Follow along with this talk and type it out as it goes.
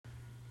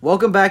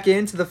Welcome back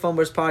into the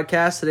Fumblers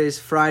podcast. Today is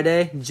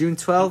Friday, June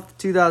 12th,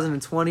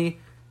 2020.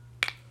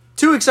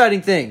 Two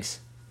exciting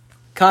things.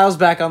 Kyle's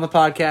back on the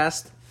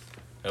podcast.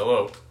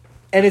 Hello.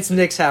 And it's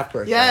Nick's half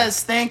birthday.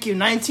 Yes, thank you.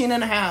 19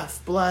 and a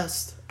half.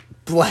 Blessed.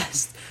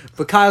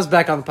 But Kyle's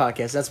back on the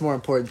podcast. That's more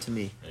important to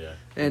me. Yeah.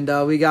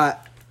 And we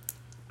got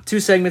two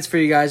segments for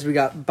you guys. We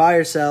got buy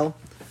or sell,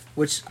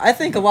 which I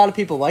think a lot of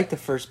people like the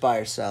first buy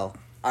or sell.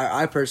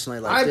 I personally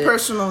liked it.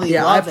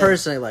 I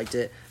personally liked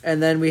it.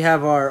 And then we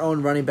have our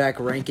own running back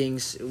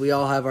rankings. We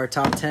all have our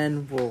top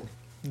 10. We'll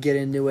get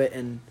into it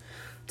and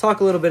talk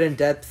a little bit in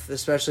depth,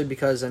 especially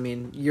because, I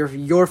mean,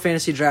 your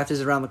fantasy draft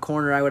is around the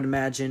corner, I would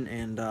imagine.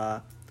 And,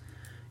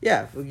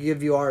 we'll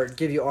give you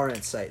our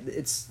insight.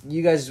 It's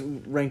you guys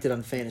ranked it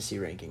on fantasy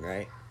ranking,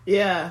 right?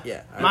 Yeah.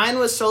 Yeah. Right. Mine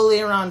was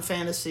solely around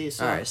fantasy.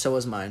 So. All right, so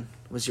was mine.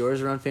 Was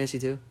yours around fantasy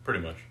too?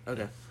 Pretty much.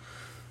 Okay.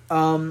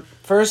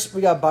 First,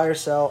 we got buy or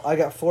sell. I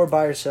got 4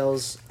 buy or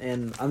sells,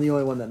 and I'm the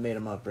only one that made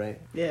them up, right?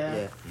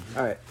 Yeah. Mm-hmm.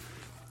 All right.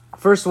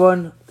 First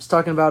one is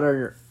talking about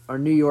our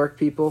New York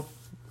people,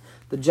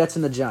 the Jets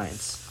and the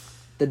Giants.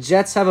 The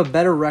Jets have a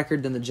better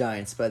record than the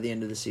Giants by the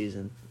end of the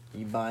season. Are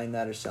you buying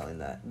that or selling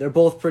that? They're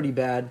both pretty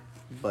bad,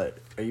 but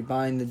are you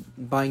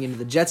buying into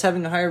the Jets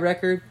having a higher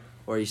record,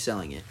 or are you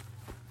selling it?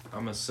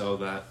 I'm going to sell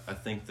that. I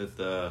think that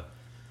the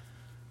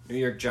New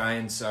York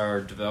Giants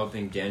are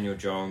developing Daniel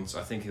Jones.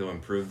 I think he'll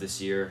improve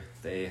this year.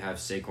 They have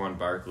Saquon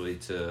Barkley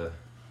to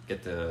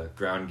get the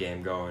ground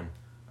game going.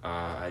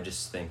 I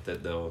just think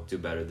that they'll do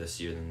better this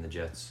year than the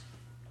Jets.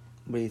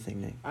 What do you think,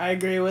 Nick? I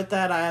agree with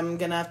that. I'm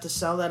going to have to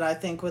sell that. I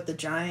think with the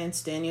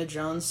Giants, Daniel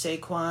Jones,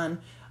 Saquon,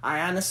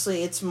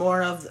 it's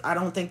more of, I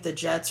don't think the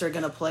Jets are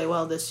going to play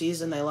well this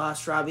season. They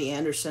lost Robbie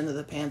Anderson to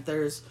the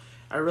Panthers.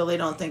 I really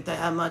don't think they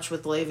have much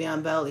with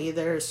Le'Veon Bell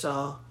either,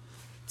 so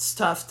it's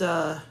tough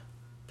to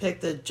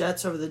pick the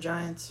Jets over the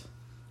Giants.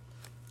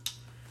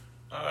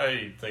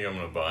 I think I'm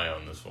going to buy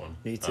on this one.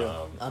 Me too.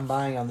 I'm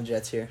buying on the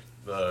Jets here.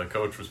 The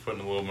coach was putting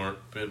a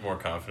bit more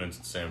confidence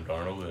in Sam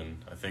Darnold,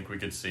 and I think we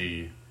could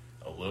see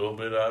a little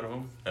bit out of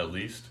him, at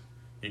least.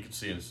 He could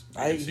see his.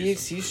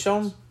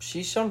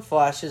 She's shown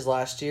flashes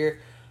last year.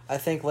 I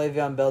think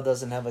Le'Veon Bell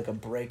doesn't have like a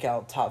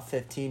breakout top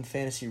 15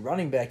 fantasy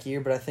running back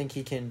year, but I think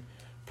he can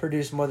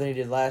produce more than he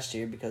did last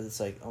year because it's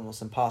like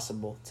almost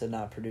impossible to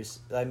not produce.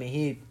 I mean,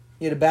 he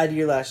had a bad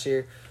year last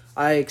year.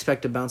 I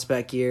expect a bounce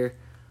back year.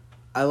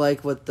 I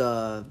like what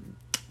the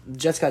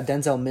Jets got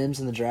Denzel Mims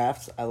in the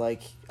draft. I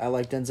like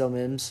Denzel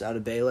Mims out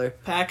of Baylor.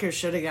 Packers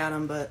should have got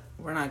him, but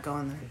we're not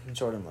going there.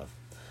 Jordan Love.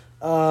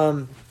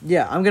 I'm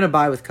gonna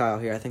buy with Kyle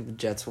here. I think the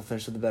Jets will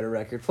finish with a better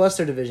record. Plus,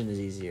 their division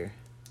is easier.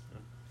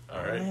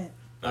 All right.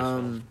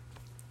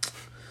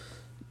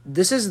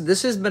 This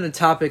has been a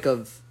topic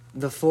of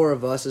the 4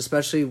 of us,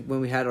 especially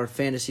when we had our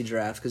fantasy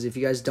draft. Because if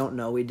you guys don't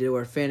know, we do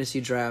our fantasy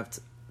draft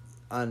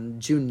on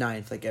June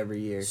 9th, like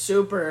every year.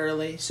 Super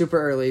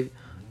early.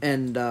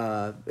 And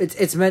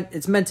it's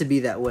meant to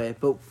be that way.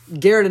 But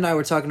Garrett and I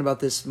were talking about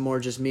this more,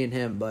 just me and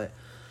him. But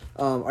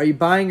are you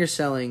buying or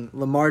selling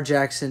Lamar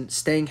Jackson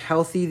staying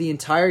healthy the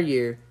entire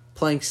year,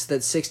 playing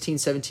that 16,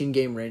 17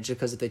 game range?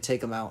 Because if they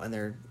take him out and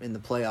they're in the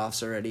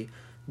playoffs already,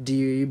 are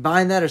you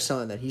buying that or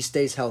selling that? He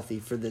stays healthy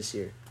for this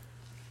year.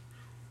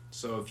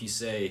 So if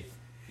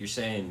you're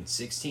saying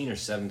 16 or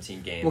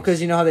 17 games. Well,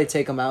 because you know how they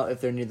take them out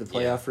if they're near the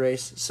playoff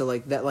race. So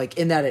in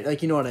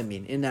that, you know what I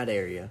mean, in that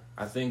area.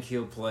 I think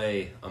he'll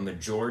play a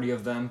majority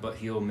of them, but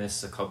he'll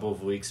miss a couple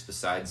of weeks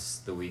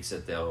besides the weeks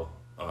that they'll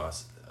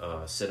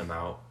sit him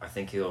out. I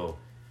think he'll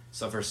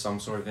suffer some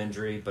sort of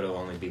injury, but it'll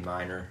only be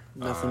minor.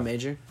 Nothing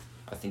major.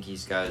 I think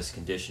he's got his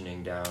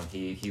conditioning down.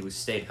 He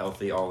stayed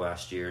healthy all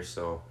last year,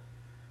 so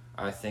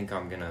I think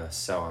I'm gonna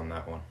sell on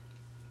that one.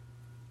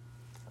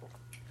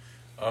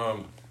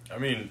 I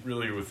mean,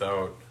 really,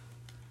 without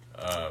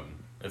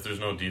if there's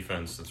no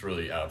defense that's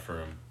really out for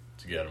him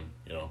to get him,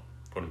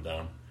 put him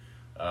down.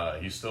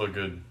 He's still a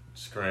good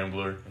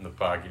scrambler in the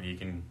pocket. He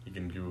can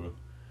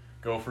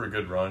go for a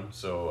good run.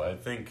 So I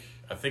think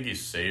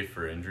he's safe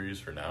for injuries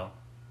for now.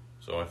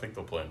 So I think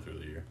they'll play him through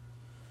the year.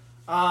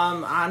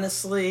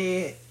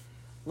 Honestly,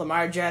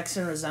 Lamar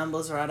Jackson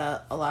resembles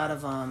a lot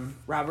of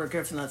Robert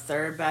Griffin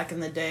III back in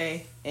the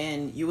day,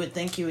 and you would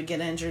think he would get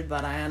injured,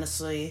 but I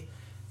honestly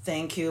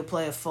think he'll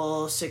play a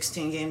full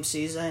 16-game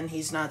season.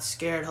 He's not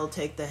scared. He'll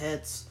take the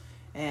hits,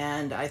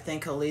 and I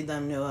think he'll lead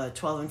them to a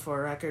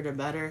 12-4 record or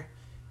better.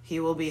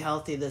 He will be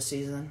healthy this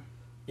season.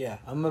 Yeah,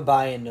 I'm going to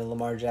buy into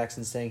Lamar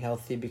Jackson staying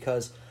healthy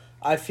because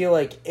I feel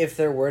like if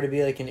there were to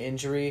be like an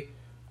injury,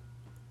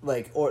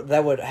 or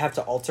that would have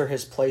to alter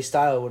his play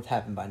style, it would have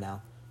happened by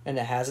now. And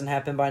it hasn't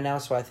happened by now,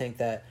 so I think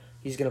that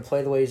he's going to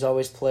play the way he's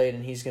always played,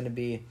 and he's going to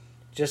be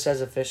just as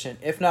efficient,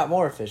 if not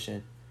more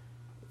efficient,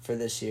 for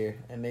this year,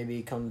 and maybe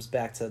he comes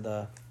back to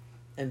the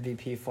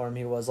MVP form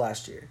he was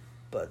last year.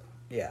 But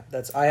yeah,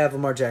 I have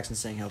Lamar Jackson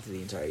staying healthy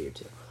the entire year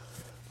too.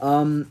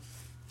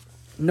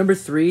 Number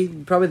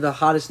 3, probably the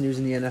hottest news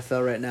in the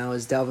NFL right now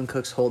is Dalvin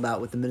Cook's holdout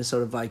with the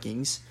Minnesota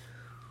Vikings.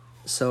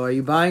 So are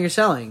you buying or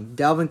selling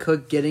Dalvin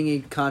Cook getting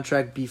a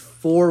contract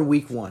before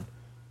week 1?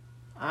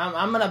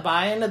 I'm gonna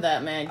buy into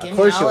that, man. Give me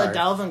course you all are.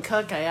 Dalvin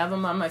Cook. I have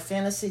him on my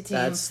fantasy team.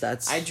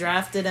 That's. I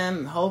drafted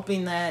him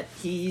hoping that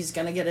he's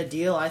gonna get a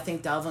deal. I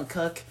think Dalvin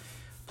Cook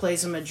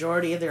plays a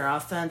majority of their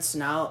offense.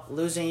 Now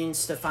losing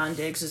Stephon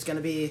Diggs is gonna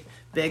be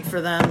big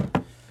for them.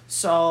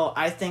 So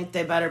I think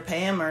they better pay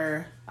him,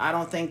 or I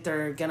don't think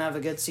they're gonna have a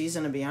good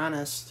season. To be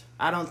honest,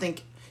 I don't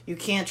think you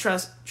can't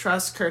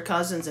trust Kirk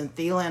Cousins and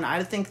Thielen.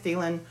 I think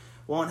Thielen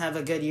won't have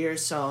a good year,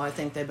 so I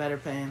think they better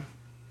pay him.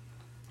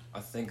 I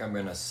think I'm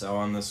gonna sell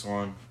on this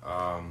one.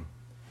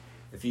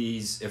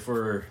 If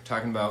we're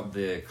talking about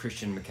the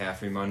Christian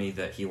McCaffrey money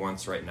that he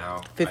wants right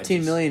now,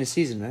 $15 million a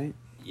season, right?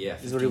 Yeah,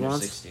 Is what he 15 or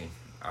wants? 16.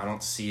 I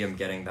don't see him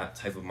getting that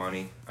type of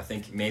money. I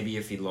think maybe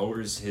if he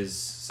lowers his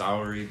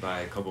salary by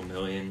a couple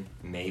million,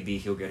 maybe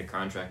he'll get a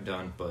contract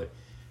done. But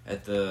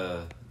at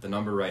the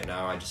number right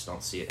now, I just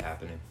don't see it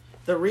happening.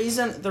 The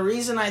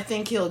reason I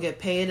think he'll get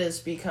paid is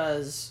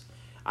because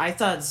I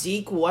thought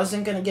Zeke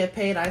wasn't going to get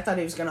paid. I thought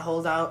he was going to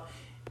hold out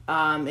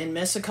and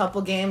miss a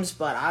couple games,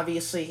 but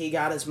obviously he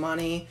got his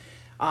money.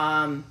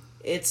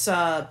 It's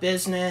a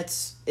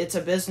business. It's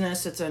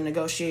a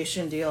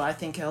negotiation deal. I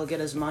think he'll get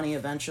his money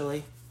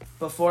eventually.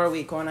 Before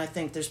week 1, I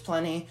think there's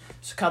plenty.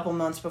 It's a couple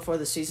months before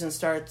the season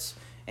starts,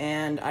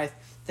 and I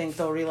think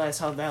they'll realize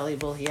how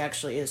valuable he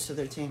actually is to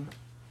their team.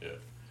 Yeah,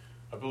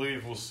 I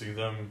believe we'll see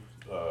them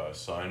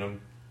sign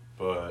him,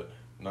 but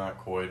not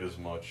quite as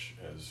much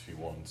as he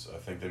wants. I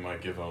think they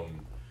might give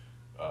him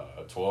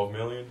 $12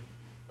 million,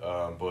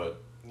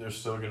 but there's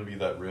still going to be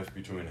that rift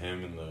between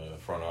him and the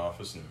front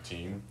office and the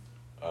team.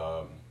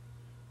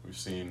 We've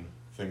seen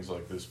things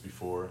like this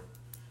before.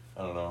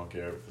 I don't know,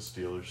 Garrett with the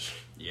Steelers.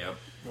 Yep.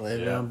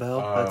 Le'Veon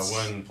Bell.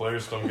 When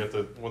players don't get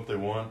what they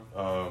want.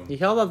 He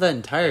held up that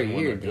entire and when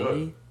year, they're didn't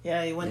he? good.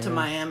 Yeah, he went to Yeah.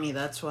 Miami.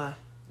 That's why.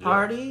 Yeah.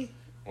 Party.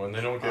 When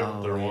they don't get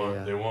what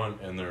yeah. they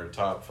want, and they're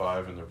top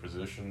 5 in their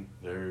position,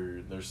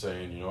 they're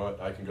saying, you know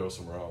what, I can go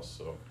somewhere else.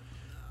 So,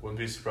 wouldn't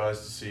be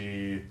surprised to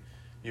see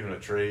even a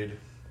trade,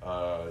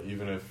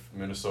 even if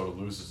Minnesota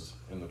loses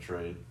in the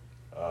trade.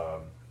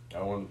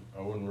 I wouldn't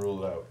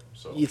rule it out.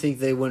 So You think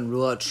they wouldn't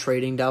rule out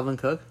trading Dalvin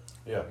Cook?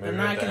 yeah, They're maybe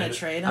not at the going end- to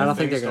trade I him. don't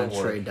think they're things going to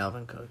don't work. trade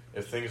Dalvin Cook.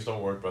 If things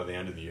don't work by the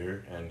end of the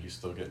year and he's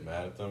still getting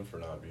mad at them for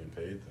not being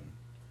paid, then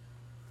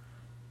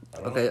I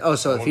don't Okay. know. Oh,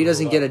 so I if he wouldn't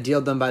doesn't rule get a out.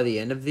 deal done by the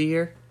end of the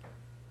year,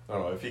 I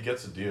don't know if he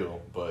gets a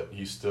deal, but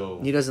he's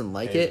still he doesn't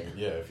like paying- it.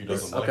 Yeah, if he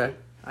doesn't like Okay.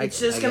 it. It's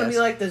just going to be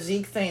guess. like the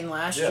Zeke thing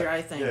last Yeah, year,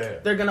 I think. yeah.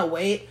 They're going to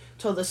wait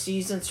till the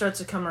season starts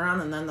to come around,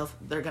 and then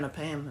they're going to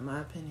pay him, in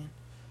my opinion.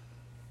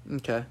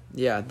 Okay.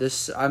 Yeah.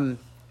 I'm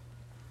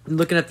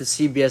looking at the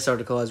CBS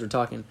article as we're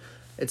talking.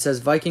 It says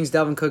Vikings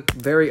Dalvin Cook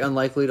very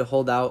unlikely to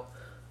hold out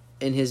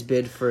in his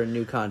bid for a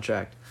new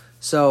contract.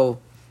 So,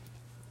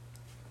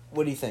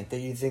 what do you think? Do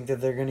you think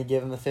that they're going to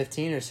give him the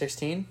 15 or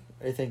 16?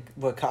 Or you think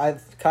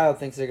Kyle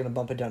thinks they're going to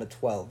bump it down to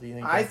 12? Do you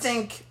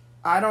think?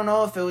 I don't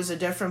know if it was a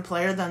different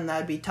player, then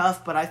that'd be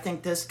tough. But I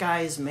think this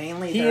guy is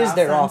mainly He their is offense.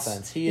 their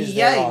offense. He is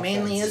their offense.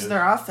 Mainly is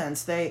their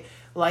offense. They,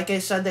 like I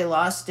said, they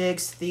lost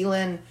Diggs.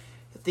 Thielen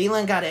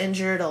got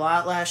injured a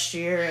lot last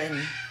year,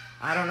 and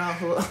I don't know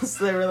who else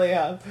they really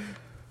have.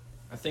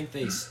 I think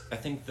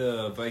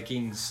the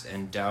Vikings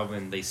and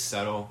Dalvin, they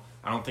settle.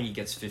 I don't think he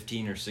gets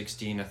 15 or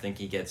 16. I think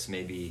he gets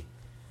maybe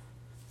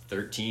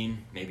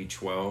 13, maybe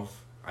 12.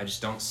 I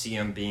just don't see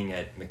him being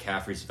at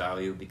McCaffrey's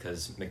value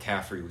because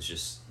McCaffrey was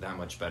just that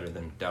much better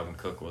than Dalvin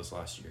Cook was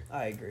last year.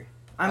 I agree.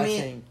 I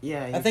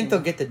think they'll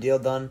get the deal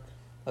done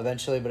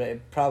eventually, but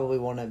it probably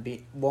won't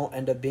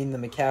end up being the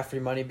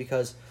McCaffrey money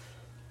because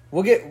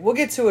we'll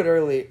get to it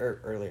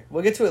earlier.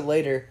 We'll get to it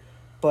later,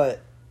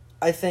 but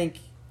I think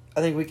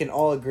we can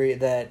all agree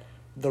that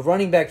the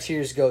running back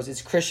tiers goes.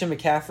 It's Christian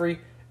McCaffrey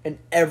and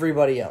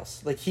everybody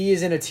else. Like he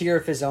is in a tier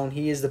of his own.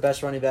 He is the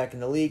best running back in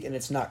the league, and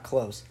it's not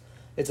close.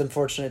 It's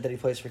unfortunate that he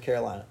plays for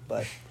Carolina,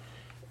 but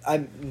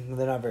they're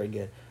not very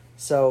good.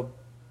 So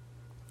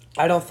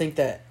I don't think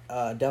that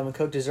Dalvin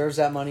Cook deserves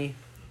that money,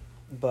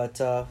 but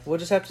we'll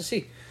just have to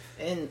see.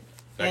 And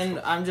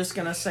I'm just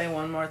going to say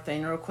one more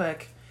thing real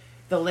quick.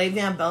 The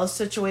Le'Veon Bell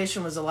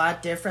situation was a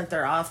lot different.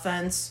 Their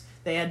offense,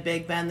 they had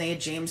Big Ben, they had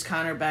James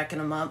Conner backing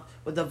them up.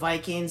 With the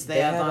Vikings, they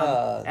had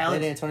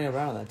Alex. Antonio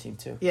Brown on that team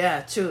too.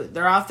 Yeah, too.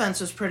 Their offense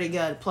was pretty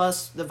good.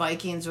 Plus, the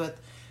Vikings,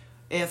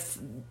 if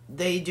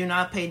they do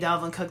not pay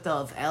Dalvin Cook,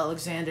 they'll have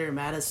Alexander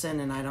Madison,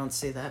 and I don't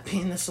see that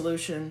being the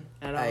solution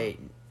at all.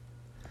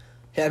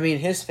 I mean,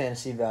 his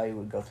fantasy value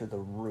would go through the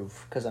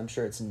roof because I'm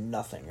sure it's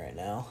nothing right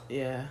now.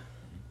 Yeah.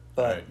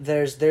 But Right.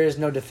 there is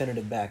no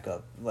definitive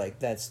backup. Like,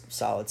 that's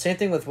solid. Same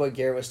thing with what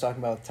Garrett was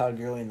talking about with Todd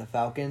Gurley and the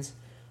Falcons.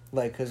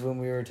 Like, because when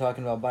we were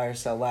talking about buy or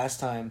sell last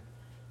time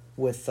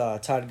with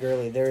Todd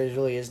Gurley,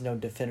 really is no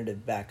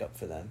definitive backup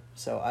for them.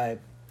 So,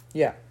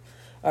 yeah.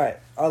 All right.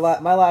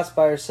 My last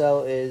buy or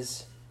sell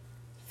is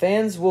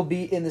fans will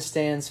be in the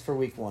stands for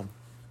week 1.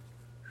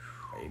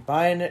 Are you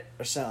buying it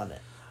or selling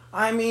it?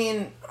 I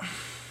mean,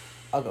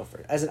 I'll go for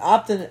it. As an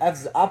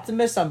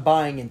optimist, I'm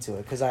buying into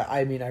it because I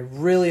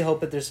really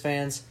hope that there's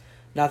fans.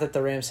 Not that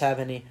the Rams have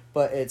any,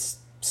 but it's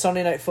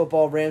Sunday Night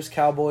Football, Rams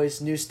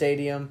Cowboys, new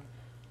stadium.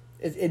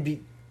 It'd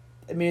be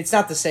I mean, it's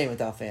not the same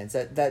without fans.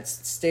 That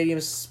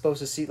stadium's supposed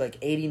to seat like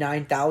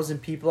 89,000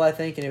 people, I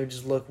think, and it would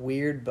just look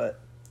weird. But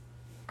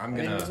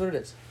that's what it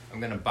is.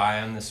 I'm gonna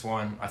buy on this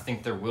one. I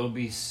think there will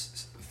be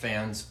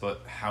fans,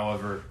 but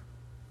however,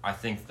 I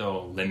think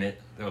they'll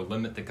limit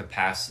the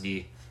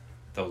capacity.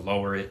 They'll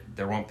lower it.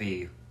 There won't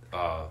be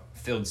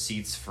filled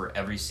seats for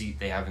every seat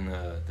they have in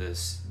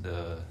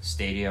the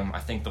stadium. I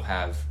think they'll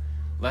have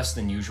less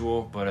than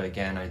usual, but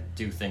again, I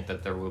do think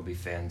that there will be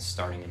fans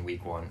starting in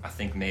week 1. I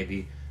think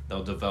maybe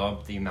they'll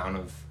develop the amount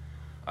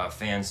of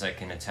fans that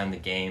can attend the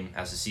game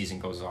as the season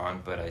goes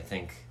on, but I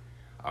think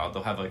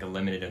they'll have like a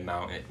limited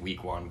amount at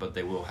week 1, but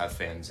they will have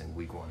fans in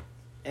week 1.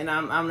 And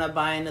I'm not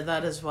buying into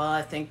that as well.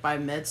 I think by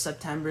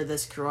mid-September,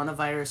 this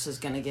coronavirus is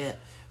going to get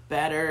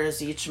better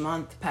as each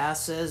month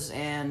passes.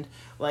 And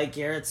like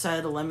Garrett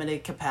said, a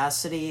limited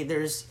capacity.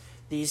 There's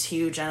these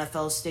huge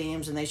NFL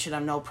stadiums, and they should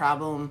have no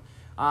problem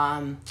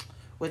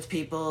with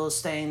people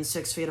staying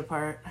 6 feet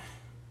apart.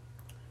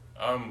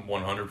 I'm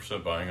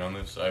 100% buying on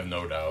this. I have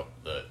no doubt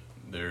that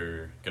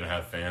they're going to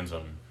have fans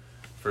on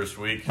first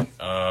week.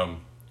 I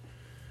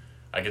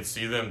could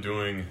see them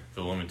doing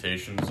the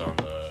limitations on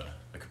the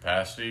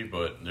capacity,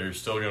 but they're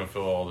still going to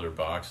fill all their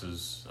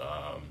boxes.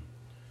 I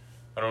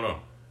don't know.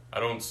 I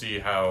don't see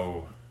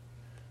how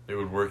they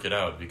would work it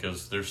out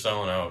because they're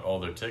selling out all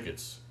their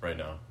tickets right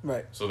now.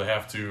 Right. So they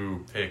have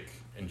to pick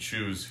and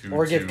choose who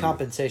or give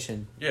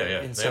compensation. Yeah.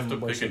 They have to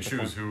pick and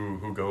choose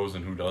who goes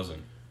and who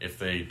doesn't if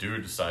they do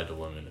decide to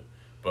limit it.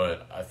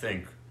 But I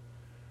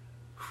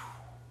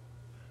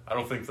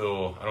don't think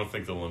they'll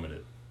limit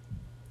it.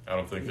 I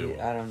don't think they will.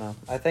 I don't know.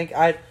 I think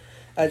I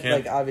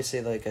like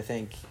obviously like I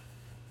think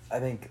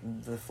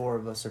the four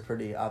of us are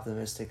pretty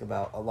optimistic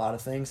about a lot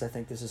of things. I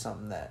think this is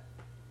something that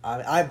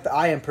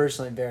I am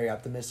personally very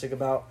optimistic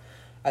about.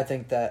 I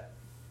think that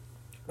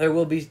there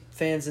will be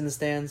fans in the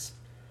stands.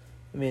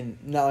 I mean,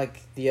 not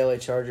like the LA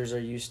Chargers are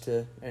used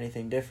to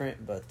anything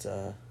different, but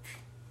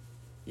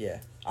yeah.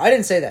 I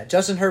didn't say that.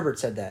 Justin Herbert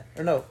said that.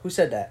 Or no, who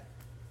said that?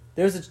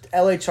 There was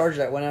a LA Charger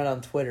that went out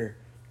on Twitter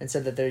and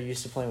said that they're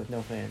used to playing with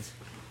no fans.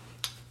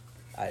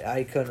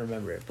 I couldn't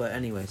remember it, but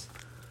anyways.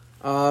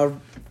 All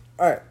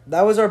right,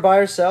 that was our buy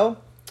or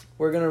sell.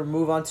 We're going to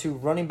move on to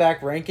running back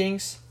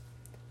rankings.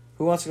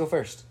 Who wants to go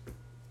first?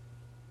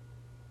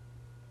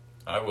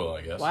 I will,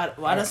 I guess.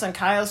 Why doesn't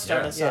Kyle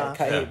start us off?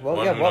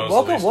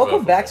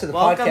 Welcome back to the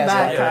podcast. Welcome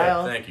back,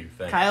 Kyle. Thank you.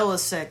 Kyle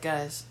was sick,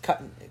 guys.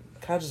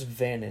 Kyle just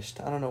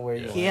vanished. I don't know where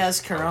He has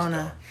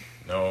corona.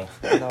 No,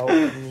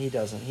 he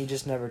doesn't. He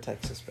just never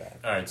texts us back.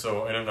 All right,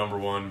 so in at number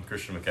 1,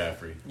 Christian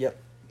McCaffrey. Yep.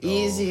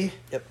 Easy.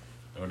 Yep.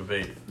 No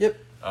debate. Yep.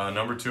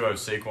 Number 2, I have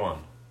Saquon.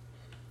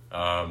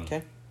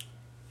 Okay.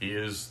 He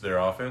is their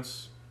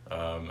offense.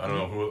 I don't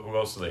know who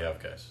else do they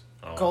have, guys.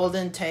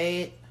 Golden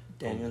Tate,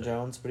 Daniel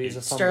Jones, but he's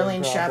a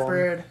Sterling fumbling problem.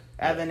 Shepard,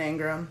 Evan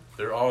Ingram.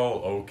 They're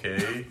all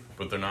okay,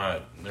 but they're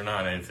not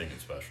anything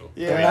special.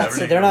 Yeah.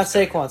 They're not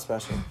Saquon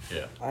special.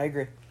 Yeah. I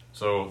agree.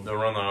 So they'll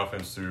run the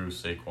offense through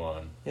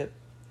Saquon. Yep.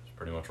 That's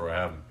pretty much where I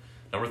have him.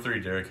 Number 3,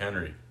 Derrick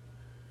Henry.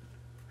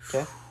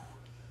 Okay.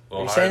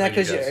 Are you saying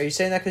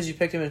that because you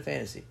picked him in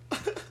fantasy?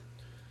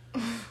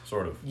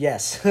 Sort of.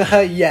 Yes.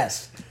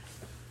 Yes.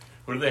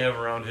 Who do they have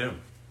around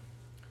him?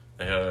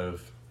 They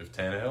have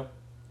Tannehill.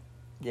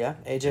 Yeah,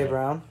 A.J.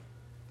 Brown.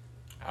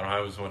 I don't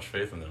have as much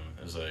faith in them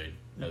as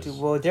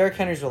well, Derrick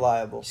Henry's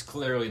reliable. He's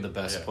clearly the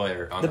best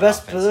player on the the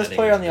best offense.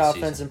 player on the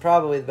offense and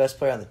probably the best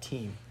player on the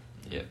team.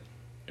 Yep.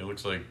 It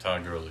looks like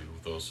Todd Gurley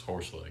with those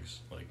horse legs.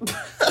 Like you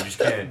just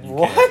can't.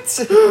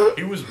 What?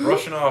 He was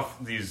brushing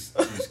off these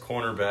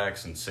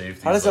cornerbacks and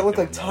safeties. How does that look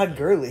like Todd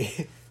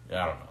Gurley?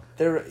 Yeah, I don't know.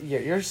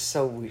 You're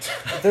so weird.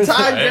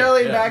 Todd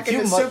Gurley back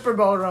in the Super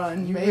Bowl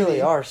run. You maybe.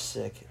 really are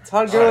sick.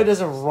 Todd Gurley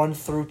doesn't run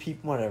through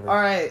people. Whatever. All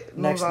right.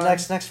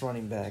 Next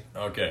running back.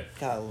 Okay.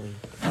 Golly.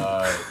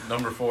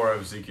 Number 4, I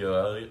have Ezekiel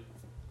Elliott.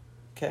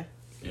 Okay.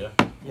 Yeah.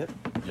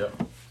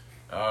 Yep.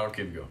 I'll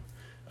keep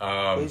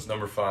going.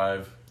 Number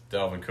 5,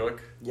 Dalvin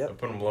Cook. Yep. I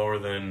put him lower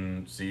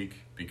than Zeke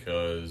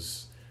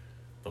because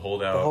the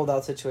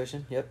holdout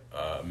situation. Yep.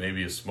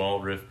 Maybe a small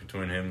rift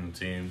between him and the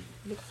team.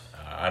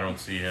 I don't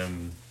see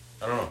him.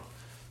 I don't know.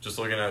 Just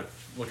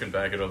looking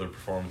back at other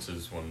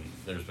performances when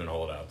there's been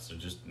holdouts, they're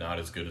just not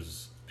as good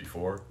as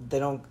before. They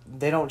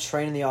don't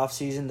train in the off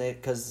season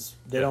because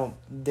they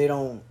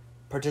don't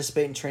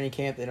participate in training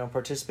camp. They don't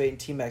participate in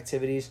team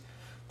activities.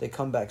 They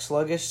come back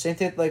sluggish. Same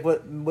thing like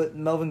what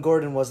Melvin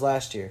Gordon was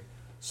last year.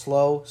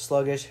 Slow,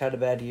 sluggish, had a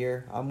bad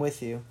year. I'm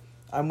with you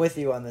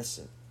on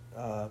this.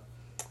 I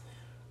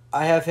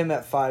have him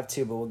at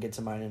 5-2, but we'll get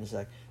to mine in a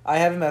sec. I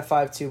have him at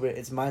 5-2,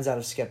 but mine's out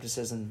of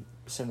skepticism,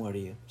 similar to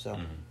you. So.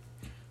 Mm-hmm.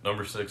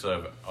 Number 6, I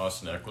have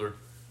Austin Eckler.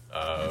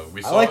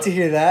 I like to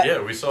hear that.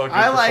 Yeah, we saw a good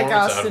I like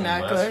performance Austin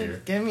out of him last year.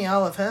 Eckler. Give me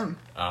all of him.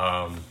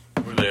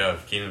 Who do they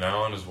have? Keenan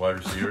Allen as wide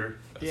receiver.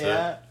 That's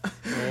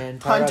it.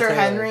 And Hunter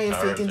Henry, if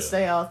he can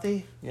stay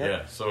healthy. Yep.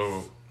 Yeah,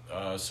 so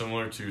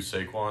similar to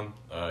Saquon,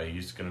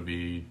 he's going to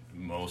be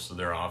most of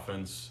their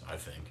offense, I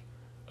think.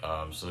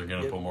 So they're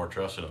going to put more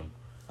trust in him.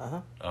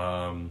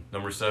 Uh-huh.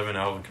 Number 7,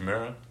 Alvin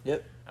Kamara.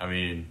 Yep. I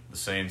mean, the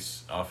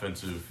Saints'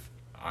 offensive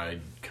I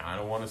kind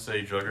of want to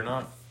say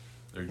juggernaut.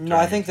 No,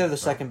 I think they're the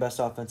second best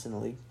offense in the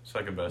league.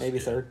 Second best. Maybe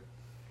yeah. third.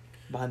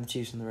 Behind the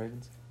Chiefs and the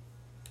Ravens.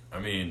 I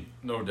mean,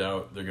 no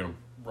doubt they're going to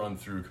run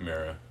through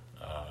Kamara.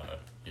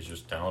 He's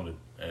just talented.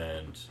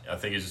 And I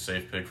think he's a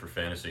safe pick for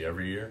fantasy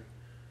every year.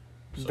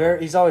 So,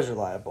 He's always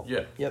reliable.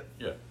 Yeah. Yep.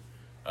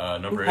 Yeah.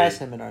 Number Who has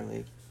 8. him in our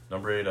league?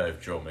 Number 8, I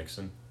have Joe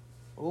Mixon.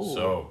 Ooh.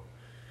 So,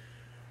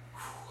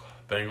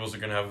 Bengals are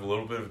going to have a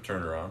little bit of a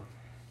turnaround.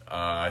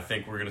 I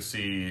think we're going to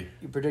see...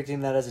 You predicting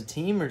that as a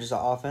team or just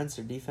offense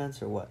or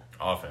defense or what?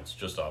 Offense,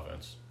 just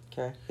offense.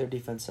 Okay. Their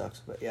defense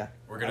sucks, but yeah.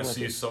 We're going to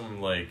see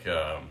something like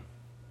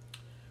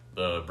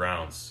the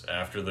Browns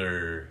after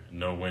their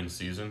no-win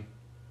season.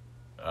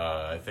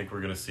 I think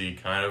we're going to see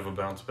kind of a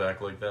bounce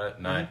back like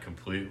that. Not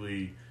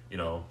completely,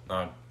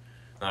 not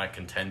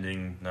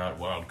contending, not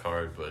wild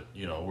card, but,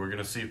 we're going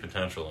to see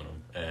potential in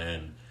them.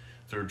 And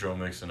through Joe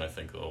Mixon, I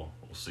think we'll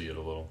see it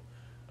a little.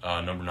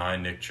 Number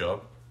 9, Nick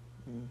Chubb.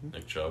 Mm-hmm.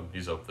 Nick Chubb,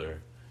 he's up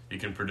there. He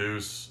can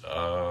produce.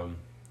 I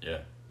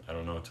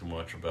don't know too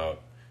much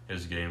about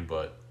his game,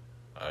 but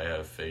I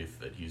have faith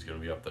that he's going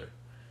to be up there.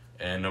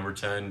 And number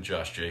 10,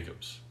 Josh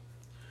Jacobs.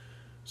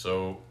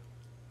 So,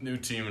 new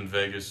team in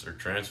Vegas, or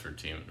transfer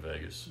team in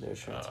Vegas. They're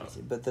transfer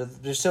team, but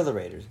they're still the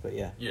Raiders, but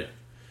yeah. Yeah.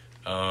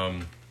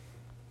 I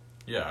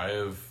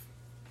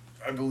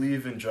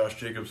believe in Josh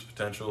Jacobs'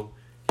 potential.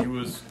 He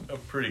was a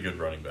pretty good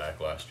running back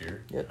last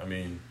year. Yep. I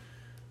mean,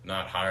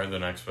 not higher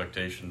than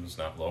expectations,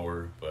 not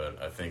lower,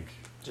 but I think...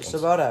 Just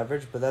about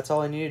average, but that's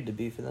all I needed to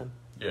be for them.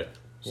 Yeah.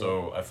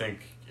 So I think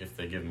if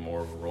they give him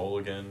more of a role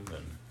again,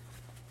 then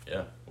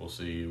yeah, we'll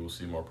see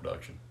more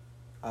production.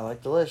 I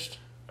like the list.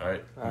 All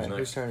right.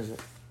 Whose turn is it?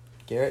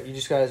 Garrett, you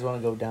just guys want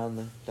to go down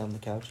the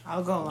couch?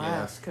 I'll go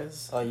last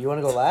because. Oh, you want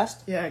to go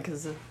last? Yeah,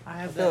 because I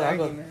have I'll that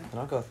argument. then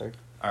I'll go third.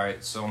 All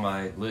right, so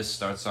my list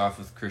starts off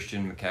with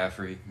Christian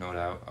McCaffrey, no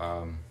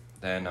doubt.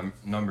 Then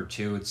number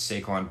 2, it's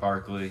Saquon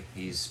Barkley.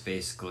 He's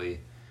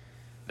basically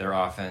their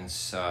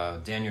offense.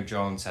 Daniel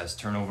Jones has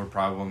turnover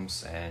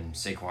problems, and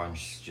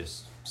Saquon's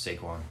just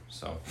Saquon.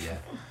 So,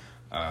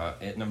 yeah.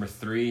 At number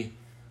 3,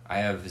 I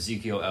have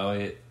Ezekiel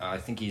Elliott. I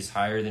think he's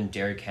higher than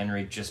Derrick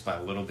Henry just by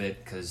a little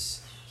bit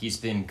because he's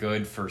been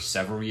good for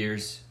several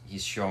years.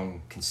 He's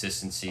shown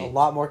consistency. A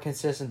lot more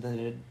consistent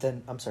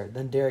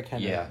than Derrick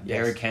Henry. Yeah, yes.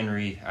 Derrick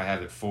Henry, I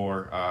have it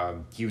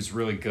 4. He was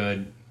really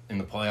good in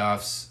the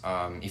playoffs.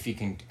 If he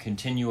can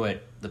continue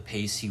at the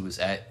pace he was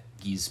at,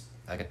 he's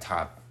like a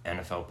top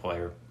NFL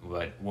player.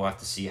 But we'll have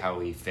to see how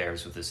he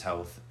fares with his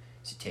health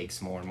as he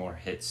takes more and more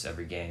hits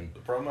every game.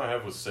 The problem I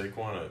have with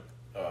Saquon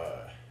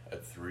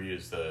at 3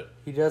 is that...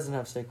 He doesn't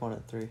have Saquon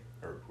at 3.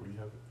 Or who do you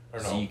have?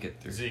 Or no, Zeke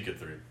at 3. Zeke at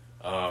 3.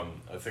 I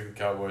think the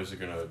Cowboys are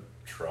going to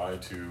try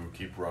to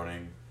keep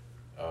running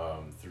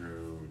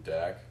through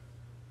Dak.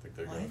 I think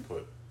they're going to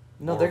put...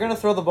 No, they're going to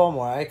throw the ball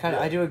more.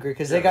 I do agree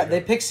because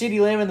they picked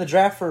CeeDee Lamb in the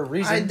draft for a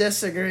reason. I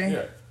disagree.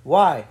 Yeah.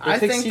 Why? I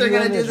think they're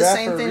going to do the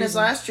same thing as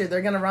last year.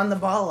 They're going to run the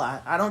ball a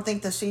lot. I don't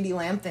think the CeeDee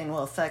Lamb thing will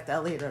affect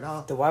Elliott at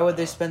all. Then why would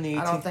they spend the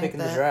I don't 18th think pick in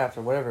the that- draft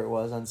or whatever it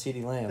was on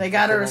CeeDee Lamb? They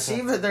got a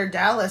receiver. They're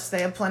Dallas.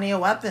 They have plenty of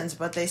weapons,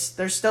 but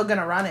they're still going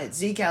to run it.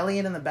 Zeke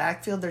Elliott in the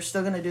backfield, they're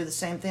still going to do the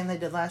same thing they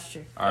did last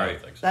year. All right.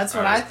 That's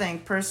what I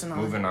think,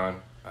 personally. Moving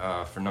on.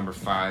 For number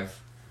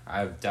 5, I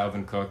have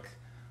Dalvin Cook.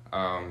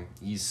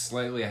 He's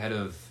slightly ahead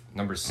of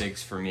number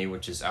 6 for me,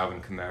 which is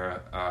Alvin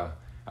Kamara.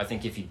 I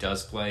think if he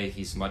does play,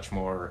 he's much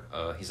more.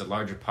 He's a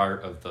larger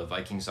part of the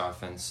Vikings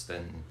offense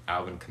than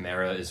Alvin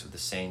Kamara is with the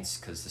Saints,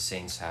 because the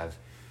Saints have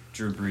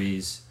Drew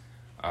Brees,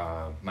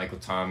 Michael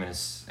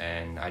Thomas,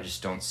 and I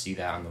just don't see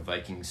that on the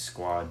Vikings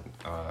squad.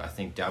 I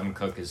think Dalvin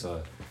Cook is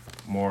a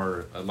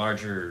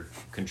larger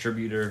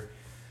contributor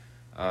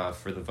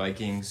for the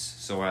Vikings,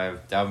 so I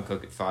have Dalvin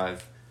Cook at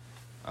 5.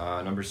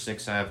 Number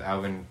 6, I have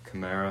Alvin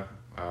Kamara.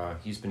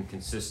 He's been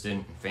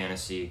consistent in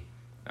fantasy.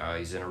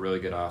 He's in a really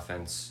good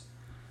offense.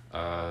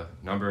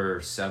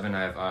 Number 7,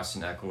 I have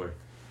Austin Eckler.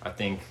 I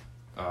think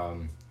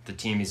the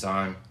team he's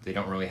on, they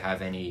don't really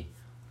have any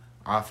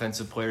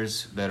offensive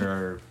players that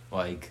are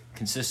like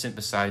consistent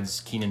besides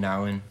Keenan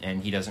Allen,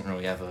 and he doesn't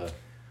really have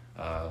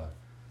a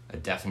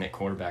definite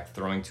quarterback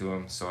throwing to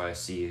him. So I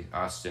see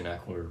Austin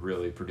Eckler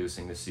really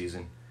producing this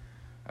season.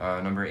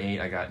 Number 8,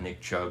 I got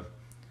Nick Chubb.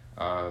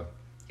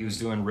 He was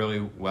doing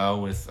really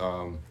well with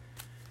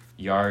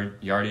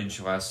yardage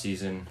last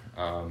season.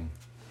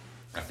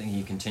 I think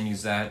he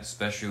continues that,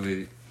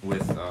 especially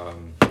with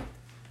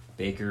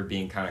Baker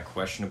being kind of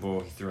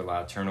questionable. He threw a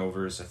lot of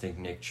turnovers. I think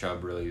Nick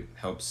Chubb really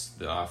helps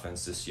the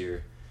offense this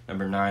year.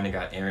 Number 9, I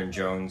got Aaron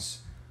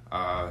Jones.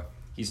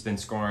 He's been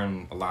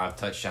scoring a lot of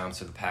touchdowns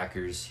for the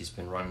Packers. He's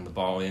been running the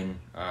ball in.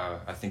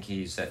 I think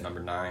he's at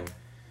number 9.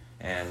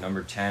 And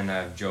number 10, I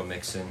have Joe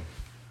Mixon.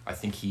 I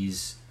think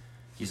he's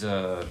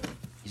a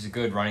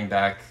good running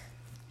back.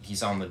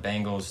 He's on the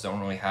Bengals. Don't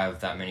really have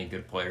that many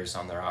good players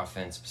on their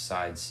offense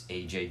besides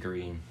A.J.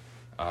 Green.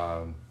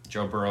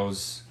 Joe Burrow.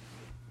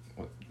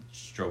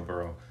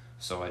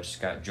 So I just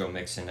got Joe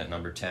Mixon at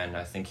number 10.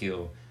 I think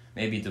he'll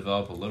maybe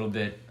develop a little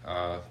bit,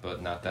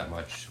 but not that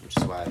much, which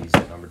is why he's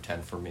at number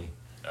 10 for me.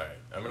 All right.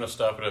 I'm going to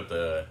stop it at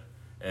the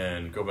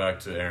and go back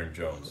to Aaron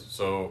Jones.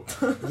 So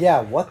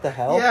Yeah, what the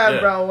hell? Yeah, Yeah.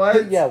 bro,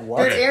 what? Yeah,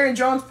 what? Dude, Aaron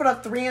Jones put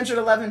up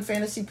 311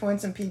 fantasy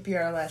points in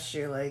PPR last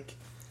year. Like,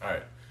 all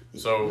right,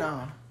 so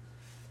no.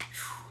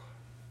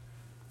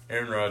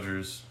 Aaron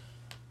Rodgers,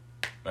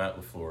 Matt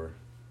LaFleur,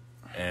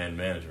 and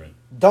management.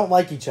 Don't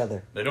like each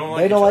other. They don't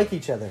They like. don't like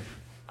each other.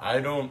 I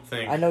don't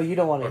think. I know you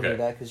don't want to Okay. hear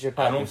that because you're.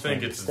 I don't Packers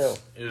think fan, it's still.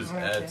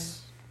 Okay.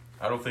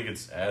 I don't think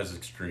it's as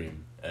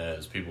extreme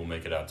as people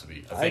make it out to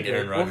be. I I think agree.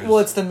 Aaron Rodgers. Well,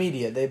 it's the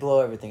media. They blow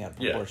everything out of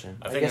yeah, proportion.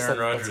 I think guess Aaron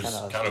that's Rodgers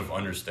kinda kind of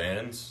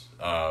understands.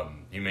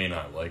 He may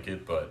not like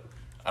it, but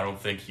I don't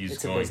think he's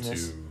It's a going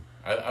business. to.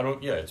 I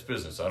don't. Yeah, it's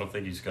business. I don't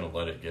think he's going to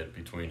let it get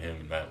between him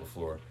and Matt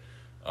LaFleur.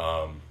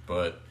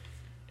 But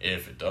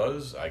if it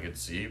does, I could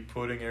see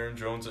putting Aaron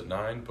Jones at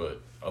 9.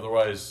 But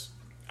otherwise,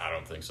 I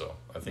don't think so.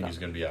 I think he's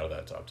going to be out of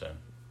that top 10.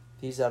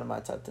 He's out of my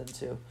top 10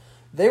 too.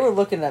 They were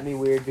looking at me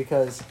weird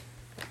because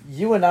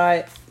you and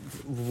I,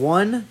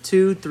 1,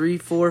 2, 3,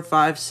 4,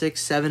 5,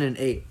 6, 7, and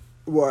 8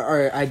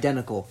 are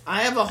identical.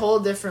 I have a whole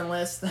different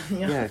list than you.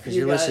 Yeah, because you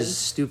your list guys. is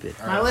stupid.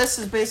 My list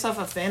is based off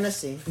of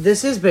fantasy.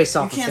 This is based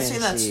You off can't of say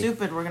fantasy. that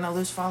stupid. We're gonna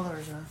lose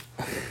followers now.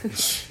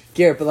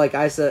 Garrett, but like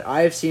I said,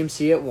 I have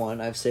CMC at 1,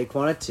 I have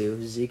Saquon at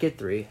 2, Zeke at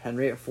 3,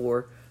 Henry at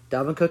 4,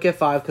 Dalvin Cook at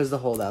 5 because of the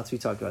holdouts. We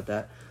talked about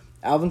that.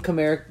 Alvin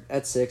Kamara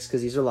at 6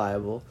 because he's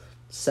reliable.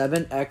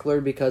 7,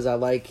 Eckler because I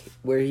like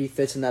where he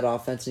fits in that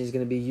offense and he's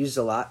going to be used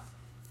a lot.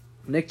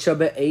 Nick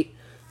Chubb at 8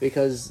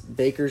 because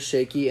Baker's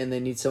shaky and they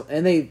need some.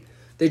 And they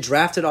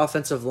drafted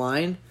offensive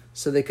line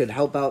so they could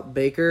help out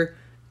Baker.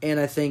 And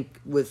I think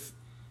with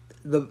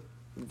the,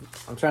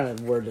 I'm trying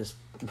to word this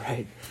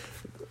right.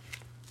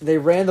 They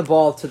ran the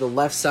ball to the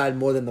left side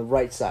more than the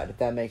right side, if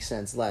that makes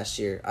sense. Last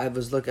year, I'm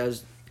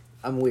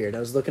weird. I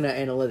was looking at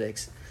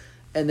analytics,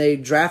 and they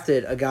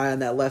drafted a guy on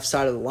that left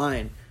side of the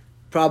line,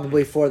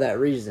 probably for that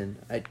reason.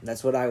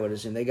 That's what I would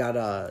assume. They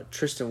got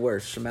Tristan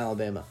Wirfs from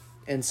Alabama,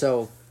 and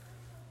so,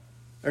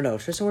 or no,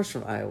 Tristan Wirfs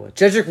from Iowa.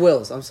 Jedrick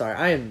Wills. I'm sorry,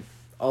 I am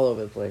all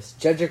over the place.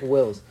 Jedrick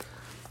Wills,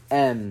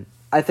 and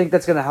I think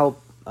that's gonna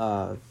help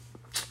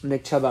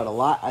Nick Chubb out a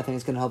lot. I think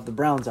it's gonna help the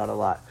Browns out a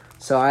lot.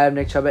 So I have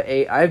Nick Chubb at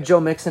 8. I have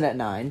Joe Mixon at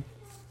 9.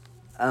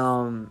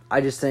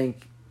 I just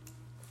think,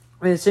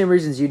 the same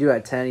reasons you do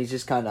at 10. He's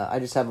just I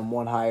just have him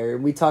one higher.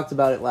 We talked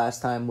about it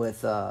last time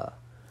with,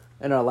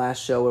 in our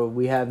last show where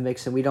we have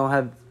Mixon. We don't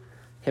have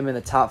him in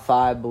the top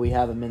 5, but we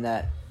have him in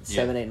that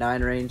 7, 8,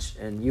 9 range.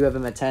 And you have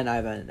him at 10. I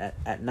have him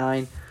at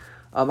 9.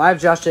 I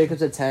have Josh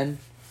Jacobs at 10.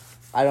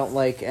 I don't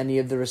like any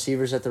of the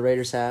receivers that the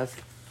Raiders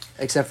have,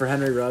 except for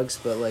Henry Ruggs.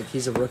 But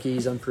he's a rookie.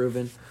 He's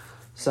unproven.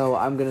 So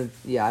I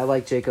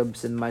like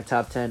Jacobs in my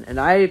top 10. And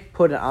I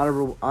put an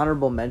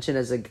honorable mention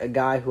as a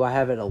guy who I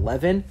have at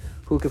 11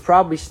 who could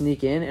probably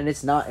sneak in, and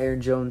it's not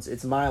Aaron Jones,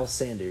 it's Miles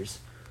Sanders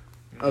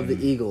of the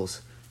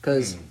Eagles.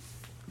 Because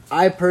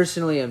I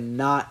personally am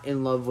not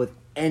in love with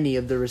any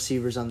of the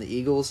receivers on the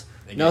Eagles.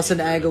 Nelson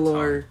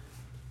Aguilar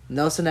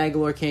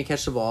can't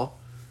catch the ball.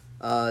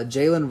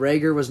 Jalen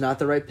Reagor was not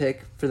the right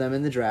pick for them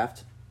in the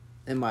draft,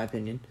 in my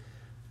opinion.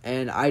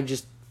 And I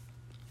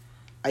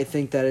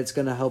think that it's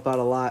going to help out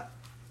a lot.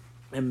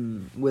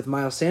 And with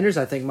Miles Sanders,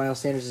 I think Miles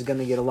Sanders is going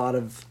to get a lot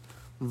of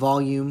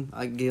volume,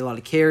 get a lot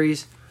of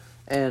carries,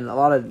 and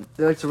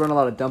they like to run a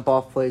lot of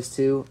dump-off plays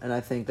too, and I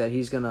think that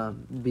he's going to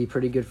be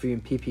pretty good for you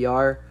in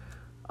PPR.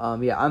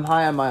 I'm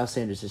high on Miles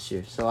Sanders this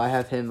year, so I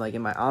have him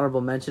in my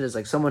honorable mention as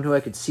someone who I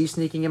could see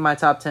sneaking in my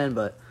top 10,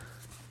 but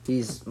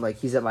he's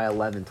at my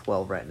 11,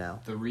 12 right now.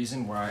 The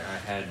reason why I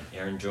had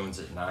Aaron Jones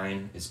at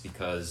 9 is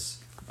because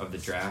of the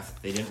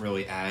draft. They didn't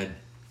really add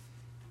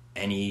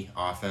any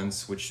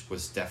offense, which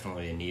was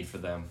definitely a need for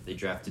them. They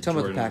drafted Talking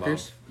about Jordan the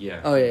Packers? Love.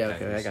 Yeah. Oh, yeah, the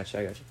okay, Packers.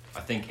 I got you. I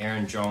think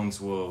Aaron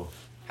Jones will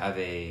have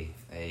a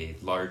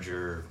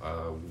larger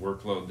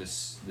workload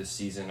this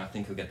season. I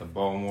think he'll get the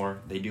ball more.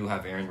 They do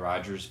have Aaron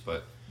Rodgers,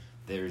 but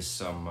there's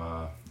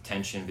some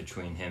tension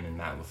between him and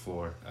Matt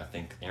LaFleur. I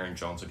think Aaron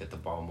Jones will get the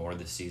ball more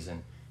this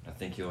season. I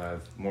think he'll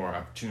have more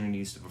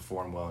opportunities to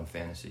perform well in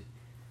fantasy.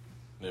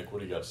 Nick, what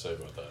do you got to say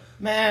about that?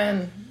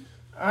 Man,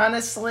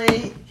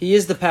 honestly, He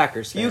is the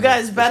Packers fan. you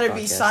guys This better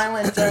be podcast.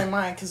 silent during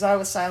mine because I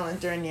was silent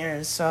during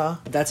yours. So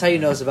That's how you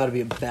know it's about to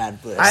be a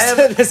bad list. I have,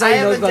 That's how I you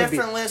know have it's a about to be-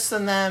 different list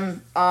than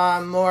them.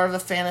 More of a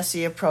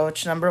fantasy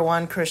approach. Number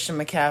 1, Christian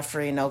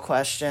McCaffrey, no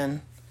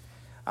question.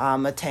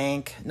 A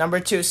tank. Number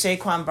 2,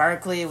 Saquon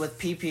Barkley with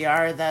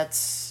PPR.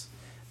 That's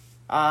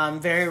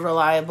very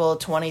reliable.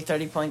 20,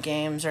 30-point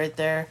games right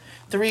there.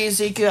 3,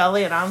 Ezekiel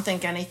Elliott. I don't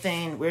think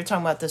anything. We were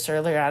talking about this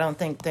earlier. I don't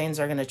think things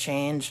are going to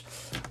change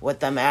with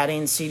them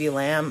adding CeeDee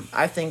Lamb.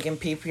 I think in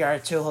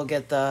PPR too he'll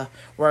get the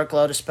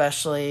workload,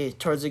 especially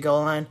towards the goal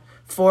line.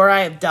 4,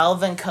 I have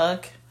Dalvin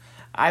Cook.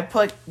 I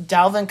put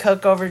Dalvin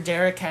Cook over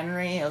Derrick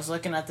Henry. I was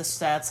looking at the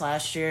stats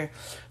last year.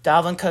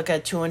 Dalvin Cook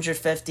had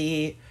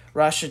 250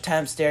 rush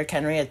attempts. Derrick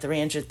Henry had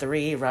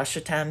 303 rush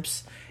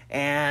attempts.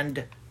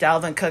 And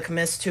Dalvin Cook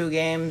missed 2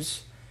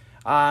 games.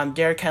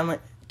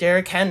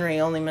 Derrick Henry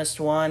only missed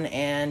 1.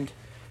 And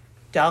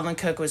Dalvin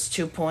Cook was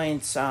 2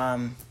 points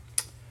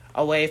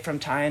away from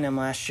tying him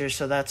last year.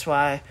 So that's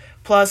why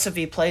Plus, if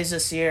he plays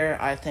this year,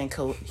 I think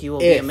he will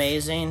be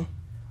amazing.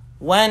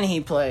 When he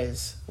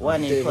plays.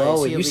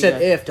 Oh, you said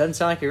good. If. Doesn't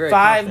sound like you're very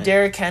 5, confident.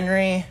 Derrick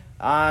Henry.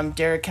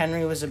 Derrick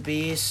Henry was a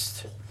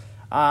beast.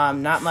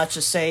 Not much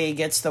to say. He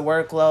gets the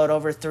workload,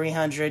 over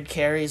 300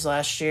 carries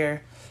last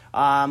year.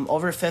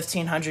 Over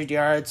 1,500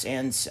 yards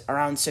and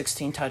around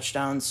 16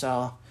 touchdowns. So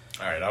all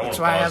right, that's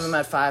why I have him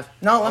at 5.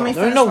 No, let me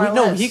finish No, my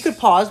list. he could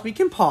pause. We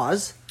can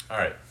pause. All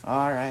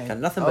right. Got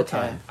nothing but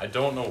time. I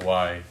don't know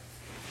why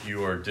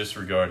you are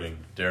disregarding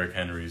Derrick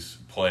Henry's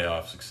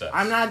playoff success.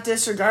 I'm not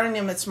disregarding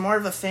him. It's more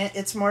of a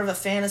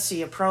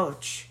fantasy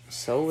approach.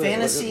 So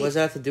fantasy, what does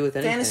that have to do with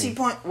anything? Fantasy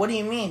point. What do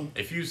you mean?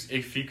 If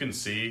you can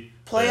see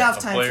playoff that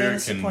a time, player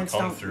fantasy can points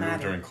come don't through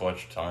matter. during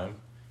clutch time,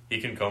 he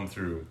can come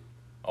through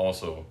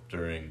also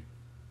during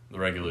the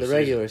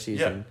regular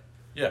season.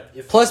 Yeah.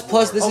 Plus,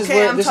 this is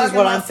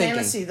what I'm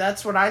fantasy. thinking.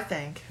 That's what I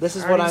think. This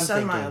is what I'm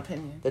thinking. My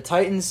opinion. The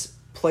Titans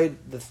played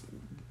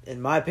in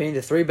my opinion,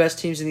 the 3 best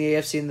teams in the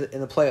AFC in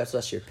the playoffs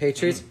last year: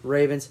 Patriots,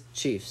 Ravens,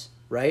 Chiefs.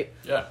 Right?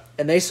 Yeah.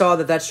 And they saw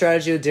that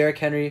strategy with Derrick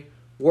Henry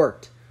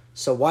worked.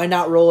 So why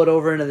not roll it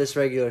over into this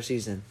regular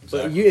season?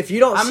 Exactly. But if you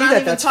don't see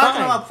that, that's fine. I'm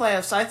not even talking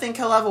about playoffs. I think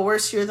he'll have a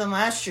worse year than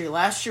last year.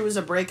 Last year was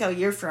a breakout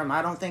year for him.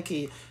 I don't think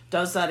he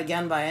does that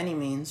again by any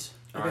means.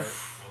 All right.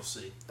 We'll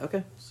see.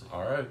 Okay.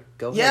 All right.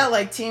 Go ahead. Yeah,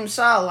 like teams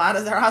saw, a lot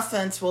of their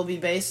offense will be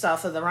based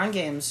off of the run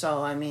game.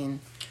 So, I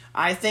mean,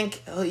 I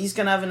think he's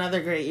going to have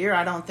another great year.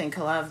 I don't think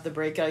he'll have the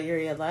breakout year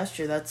he had last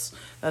year.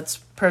 That's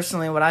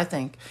personally what I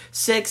think.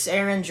 6,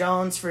 Aaron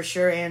Jones for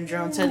sure. Aaron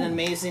Jones had an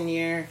amazing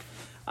year.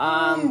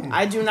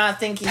 I do not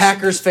think he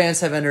Packers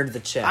fans have entered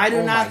the chat. I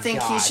do not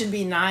think he should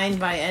be 9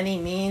 by any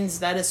means.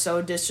 That is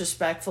so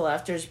disrespectful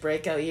after his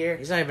breakout year.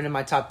 He's not even in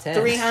my top 10.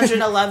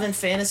 311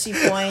 fantasy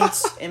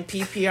points. In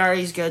PPR,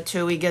 he's good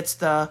too. He gets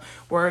the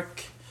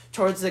work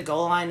towards the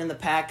goal line, and the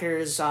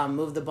Packers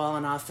move the ball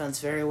on offense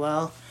very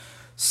well.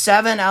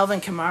 7, Alvin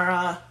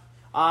Kamara.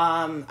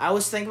 I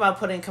was thinking about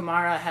putting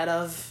Kamara ahead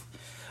of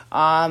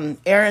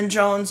Aaron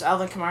Jones.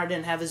 Alvin Kamara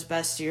didn't have his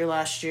best year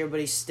last year, but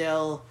he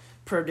still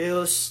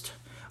produced.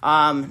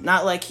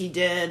 Not like he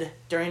did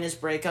during his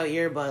breakout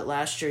year, but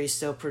last year he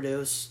still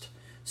produced.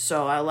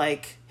 So I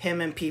like him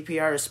in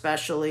PPR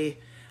especially.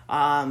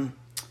 He'll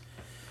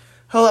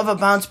have a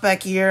bounce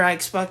back year. I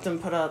expect him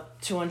to put up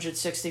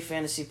 260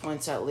 fantasy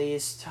points at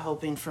least,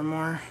 hoping for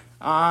more.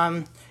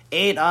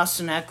 8,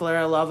 Austin Eckler.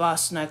 I love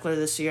Austin Eckler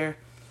this year.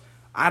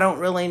 I don't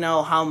really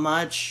know how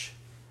much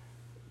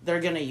they're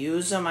going to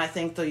use him. I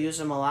think they'll use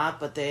him a lot,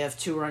 but they have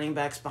 2 running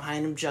backs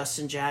behind him,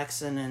 Justin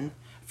Jackson, and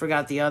I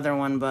forgot the other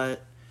one,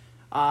 but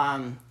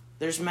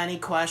there's many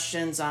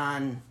questions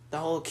on the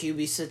whole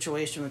QB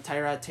situation with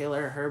Tyrod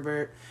Taylor or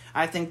Herbert.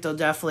 I think they'll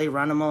definitely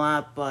run him a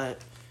lot,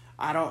 but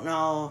I don't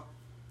know.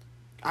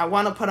 I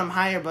want to put him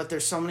higher, but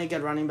there's so many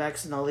good running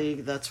backs in the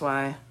league. That's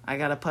why I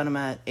got to put him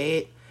at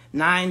 8.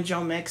 9,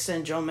 Joe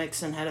Mixon. Joe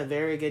Mixon had a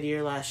very good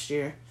year last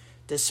year,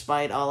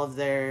 despite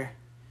their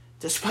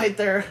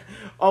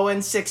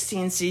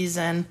 0-16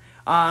 season.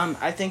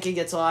 I think he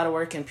gets a lot of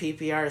work in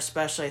PPR,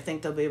 especially. I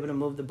think they'll be able to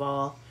move the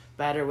ball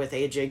better with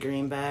AJ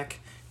Green back.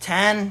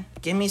 10,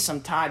 give me some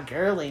Todd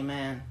Gurley,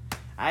 man.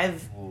 I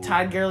have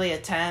Todd Gurley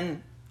at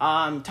 10.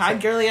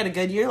 Todd Gurley had a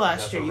good year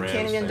last year. You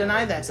can't even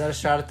deny that. Is that a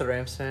shot at the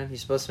Rams fan?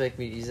 He's supposed to make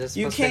me.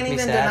 You can't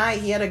even deny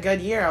he had a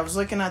good year. I was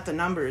looking at the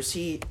numbers.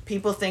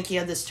 People think he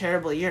had this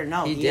terrible year.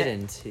 No, he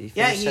didn't. He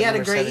had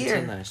a great year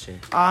last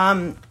year.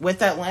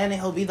 With Atlanta,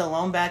 he'll be the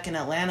lone back in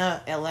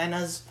Atlanta.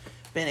 Atlanta's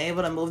been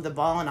able to move the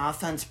ball in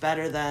offense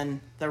better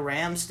than the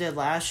Rams did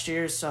last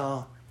year,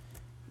 so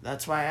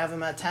that's why I have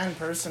him at 10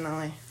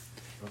 personally.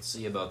 Let's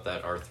see about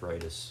that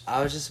arthritis.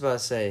 I was just about to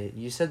say,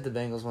 you said the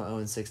Bengals went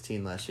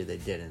 0-16 last year. They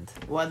didn't.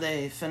 What'd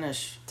they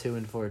finish?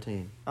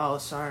 2-14. Oh,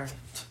 sorry.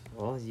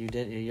 Well, you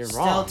did. You're Still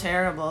wrong. Still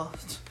terrible.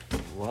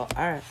 Well,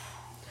 all right.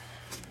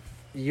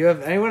 You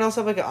have anyone else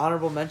have like an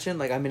honorable mention?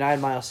 Like, I mean, I had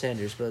Miles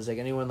Sanders, but is like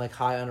anyone like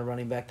high on a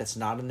running back that's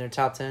not in their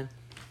top 10?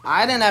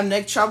 I didn't have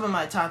Nick Chubb in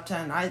my top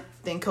 10. I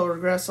think he'll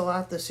regress a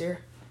lot this year.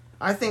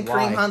 I think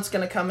Kareem Hunt's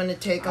going to come in and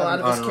take a lot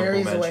of his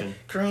carries away.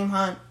 Kareem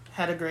Hunt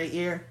had a great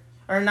year.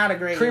 Or not a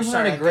great year. Kareem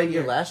Hunt had a great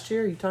year last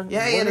year? You talking?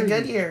 Yeah, he had a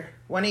good year.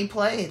 When he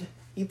played.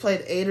 He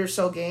played 8 or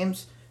so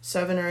games.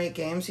 7 or 8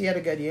 games. He had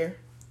a good year.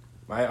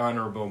 My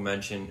honorable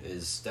mention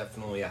is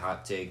definitely a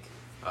hot take.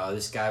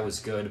 This guy was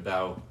good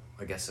about,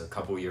 I guess, a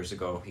couple years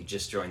ago. He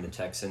just joined the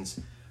Texans.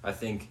 I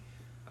think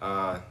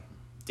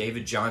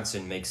David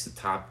Johnson makes the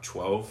top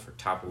 12 or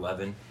top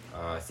 11.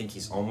 I think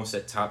he's almost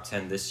at top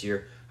 10 this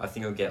year. I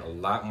think he'll get a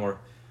lot more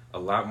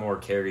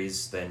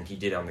carries than he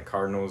did on the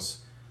Cardinals.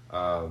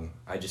 I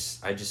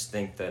just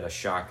think that a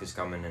shock is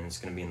coming, and it's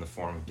going to be in the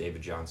form of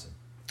David Johnson.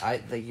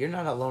 You're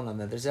not alone on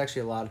that. There's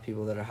actually a lot of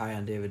people that are high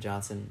on David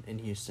Johnson in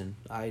Houston.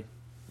 Another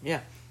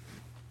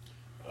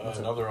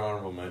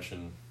honorable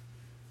mention.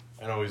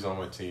 I know he's on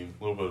my team.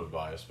 A little bit of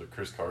bias, but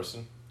Chris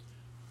Carson.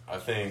 I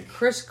think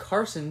Chris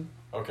Carson.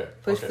 Okay.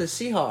 Plays for the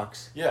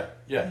Seahawks. Yeah.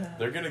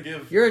 They're gonna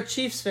give. You're a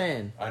Chiefs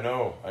fan. I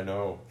know.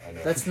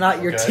 That's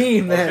not your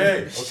team,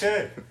 man.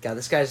 Okay. God,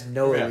 this guy's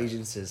no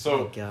allegiances. So,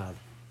 oh God.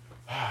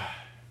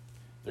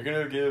 they're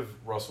going to give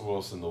Russell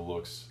Wilson the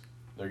looks.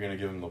 They're going to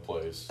give him the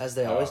plays. As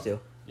they always do.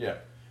 Yeah.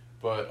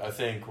 But I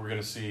think we're going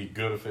to see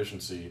good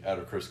efficiency out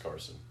of Chris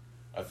Carson.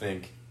 I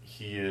think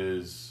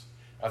he's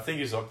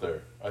up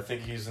there. I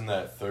think he's in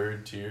that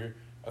third tier.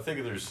 I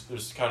think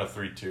there's kind of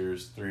 3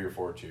 or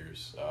 4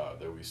 tiers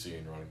that we see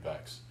in running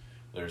backs.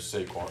 There's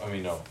Saquon.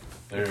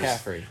 There's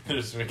McCaffrey.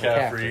 There's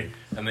McCaffrey.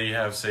 And then you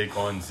have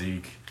Saquon,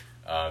 Zeke,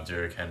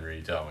 Derrick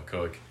Henry, Dalvin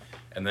Cook.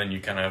 And then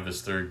you kind of have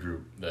this third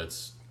group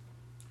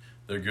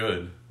they're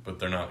good, but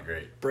they're not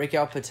great.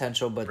 Breakout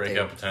potential, but they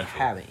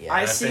haven't yet.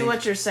 I see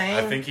what you're saying.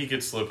 I think he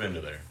could slip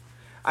into there.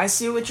 I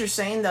see what you're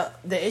saying.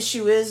 The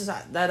issue is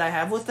that I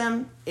have with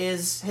him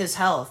is his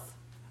health.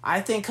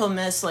 I think he'll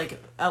miss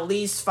at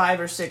least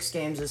 5 or 6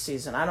 games this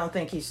season. I don't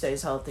think he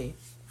stays healthy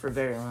for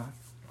very long.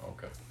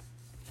 Okay.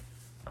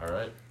 All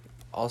right.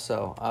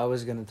 Also, I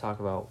was going to talk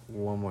about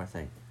one more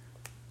thing,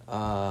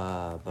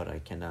 but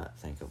I cannot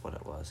think of what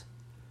it was.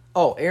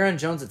 Oh, Aaron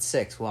Jones at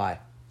 6. Why?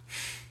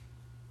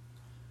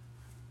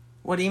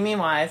 What do you mean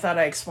why? I thought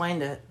I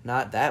explained it.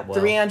 Not that well.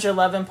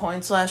 311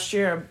 points last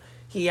year.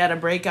 He had a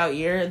breakout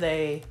year.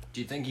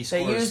 Do you think he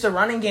They scores? used the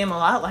running game a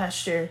lot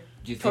last year.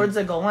 Do you think, Towards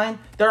the goal line.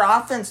 Their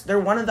offense, they're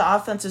one of the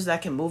offenses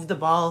that can move the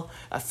ball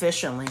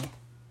efficiently.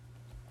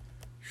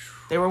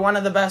 They were one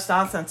of the best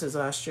offenses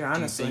last year,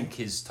 honestly. Do you think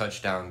his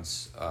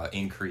touchdowns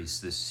increase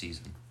this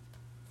season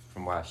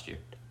from last year?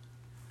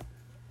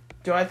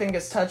 Do I think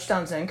his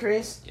touchdowns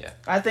increase? Yeah.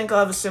 I think I'll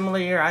have a similar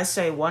year. I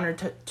say 1 or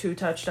 2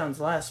 touchdowns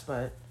less,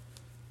 but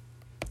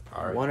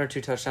All right. 1 or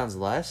 2 touchdowns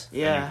less?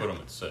 yeah. And you put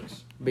him at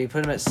 6. But you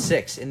put him at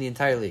 6 in the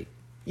entire league.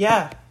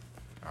 Yeah.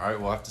 All right,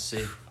 we'll have to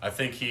see. I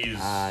think he's...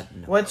 No.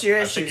 What's your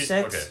I issue, think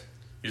 6? Okay.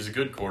 He's a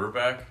good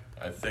quarterback.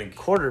 I think...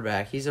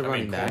 Quarterback. He's a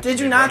running back. Did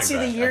you not see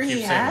the year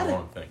he had? The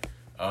wrong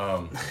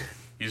thing.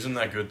 He's in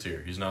that good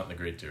tier. He's not in the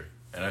great tier.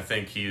 And I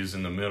think he's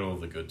in the middle of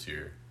the good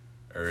tier.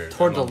 Or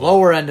Toward in the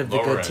lower end of the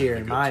lower good end tier, of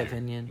the in good my tier.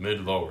 opinion.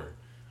 Mid-lower.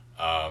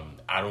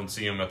 I don't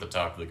see him at the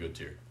top of the good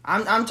tier.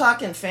 I'm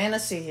talking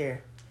fantasy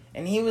here.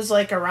 And he was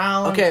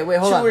around Okay, wait,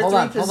 hold 2 on, or hold 3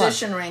 on, hold on.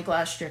 position rank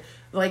last year.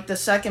 The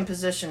second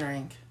position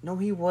rank. No,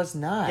 he was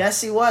not. Yes,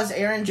 he was.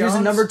 Aaron Jones. He was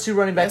the number 2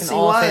 running back Yes, in he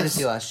all of was.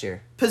 fantasy last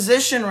year.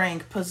 Position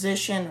rank.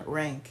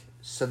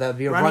 So that would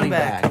be a Running running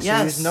back, back. So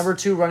he was yes. number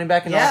 2 running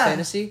back in all Yeah.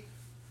 fantasy?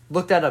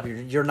 Look that up.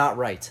 You're not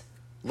right.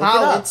 Look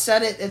How? it up. It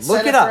said it. It Look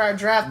said it it up. for our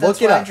draft. Look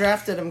That's it why I up.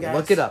 drafted him, guys.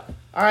 Look it up.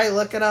 All right,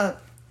 look it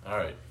up. All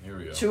right, here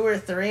we go. 2 or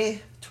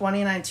 3,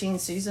 2019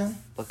 season.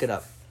 Look it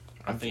up.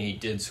 I think he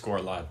did score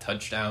a lot of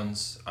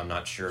touchdowns. I'm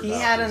not sure. He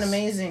about had an his-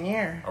 amazing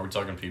year. Are we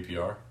talking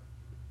PPR?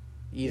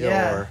 Either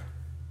Yeah. or.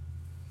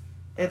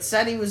 It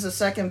said he was the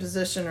second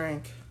position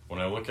rank.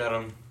 When I look at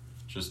him,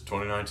 just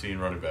 2019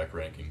 running back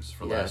rankings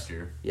for last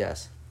year,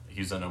 Yes.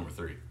 he's at number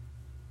 3.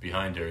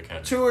 Behind Derrick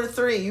Henry. 2 or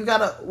 3. You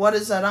gotta. What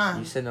is that on?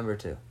 You said number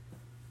 2.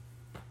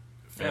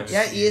 Fantasy,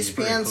 Yeah, pretty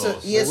ESPN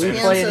close. ESPN We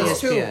play in says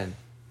 2. ESPN.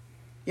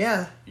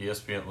 Yeah.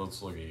 ESPN,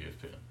 let's look at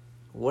ESPN.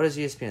 What does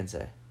ESPN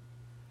say?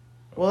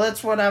 Well,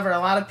 it's whatever. A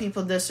lot of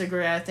people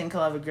disagree. I think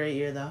he'll have a great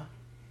year, though.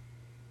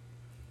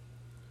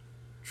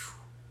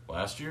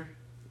 Last year?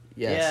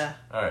 Yes. Yeah.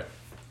 All right.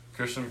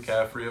 Christian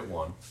McCaffrey at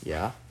 1.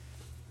 Yeah.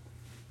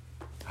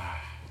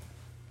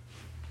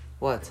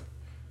 What?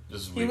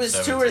 This is He week was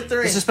 17. 2 or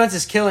 3. The suspense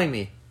is killing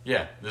me.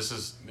 Yeah,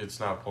 it's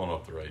not pulling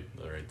up the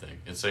right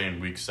thing. It's saying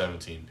week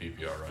 17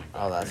 PPR running back.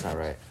 Oh, that's not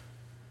right.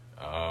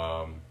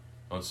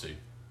 Let's see.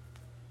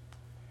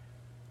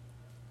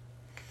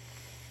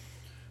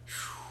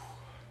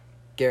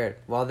 Garrett,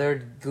 while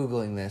they're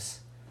Googling this,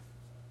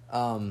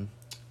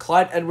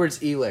 Clyde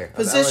Edwards-Helaire of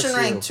Position LSU.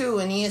 rank 2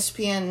 in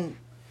ESPN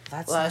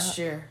That's last not-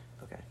 year.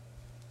 Okay.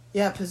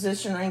 Yeah,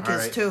 position rank All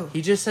is right. 2.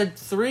 He just said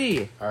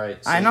 3. All right.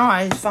 I know.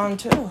 I found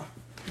 2.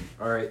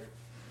 All right.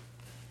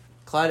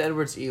 Clyde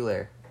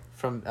Edwards-Helaire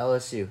from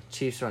LSU,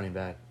 Chiefs running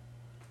back.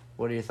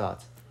 What are your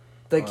thoughts?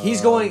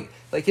 He's going,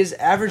 his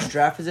average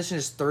draft position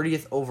is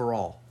 30th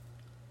overall.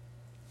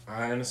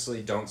 I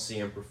honestly don't see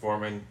him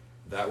performing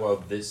that well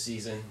this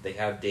season. They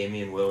have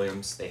Damian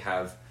Williams. They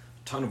have a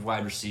ton of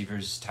wide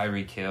receivers,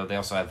 Tyreek Hill. They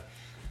also have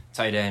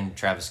tight end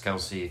Travis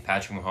Kelce.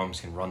 Patrick Mahomes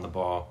can run the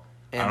ball.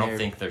 And I don't they're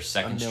think their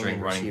second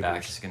string running back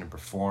receivers. is going to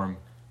perform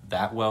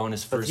that well in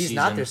his But first he's season.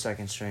 not their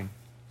second string.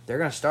 They're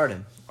going to start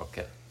him.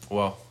 Okay.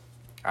 Well,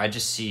 I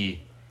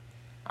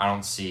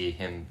don't see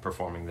him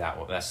performing that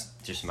well. That's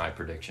just my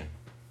prediction.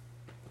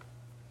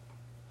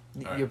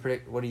 All You right.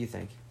 predict. What do you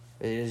think?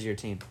 It is your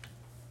team.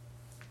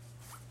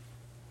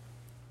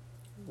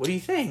 What do you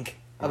think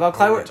about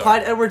What are we Clyde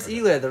talking about?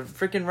 Edwards-Helaire, the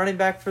freaking running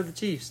back for the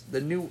Chiefs?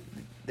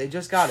 They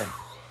just got him.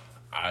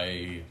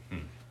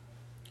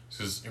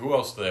 Who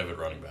else do they have at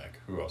running back?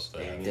 Who else do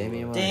they have?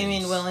 Damian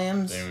Damian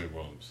Williams. Damian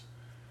Williams.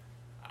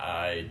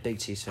 Big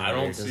Chiefs fan. I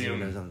don't doesn't see even him-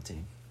 know who's on the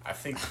team. I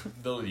think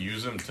they'll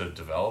use him to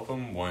develop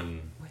him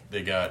when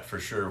they got for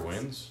sure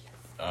wins.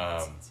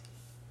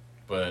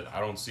 But I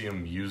don't see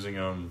him using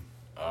him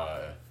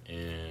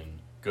in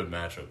good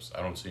matchups.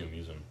 I don't see him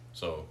using him.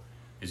 So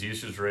his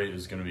usage rate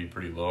is going to be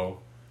pretty low.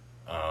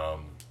 I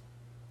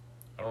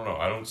don't know.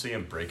 I don't see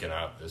him breaking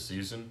out this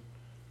season.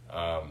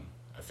 I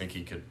I think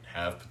he could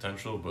have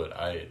potential, but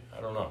I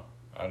don't know.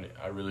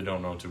 I really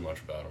don't know too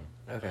much about him.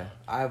 Okay,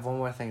 I have one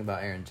more thing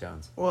about Aaron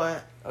Jones.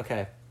 What?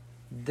 Okay,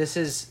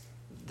 he's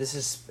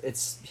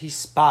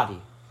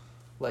spotty.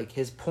 Like,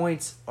 his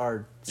points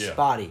are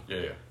spotty.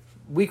 Yeah.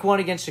 Week 1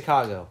 against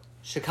Chicago,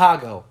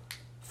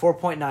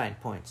 4.9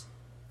 points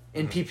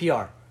in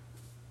PPR.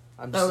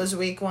 That was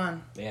week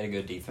 1. They had a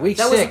good defense. Week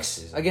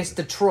 6 against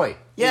Detroit.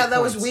 Yeah, 8 that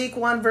points. was week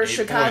 1 versus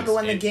 8 Chicago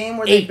points. in the game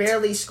where 8. they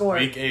barely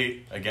scored. Week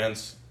 8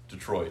 against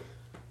Detroit.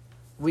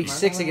 Week Am I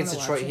 6 the one against to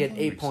Detroit, watch he had it?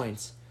 8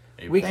 points.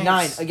 8 Week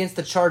Thanks. 9 against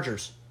the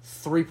Chargers,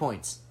 3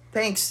 points.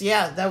 Thanks.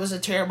 Yeah, that was a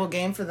terrible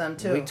game for them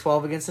too. Week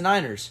 12 against the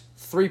Niners,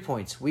 3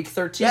 points. Week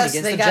 13 Yes,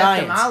 against they the got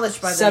Giants,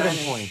 demolished by the 7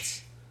 Niners.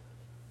 points.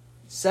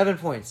 7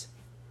 points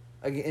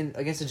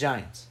against the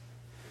Giants.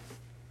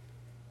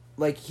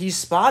 Like, he's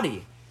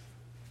spotty.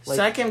 Like,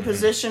 Second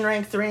position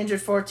ranked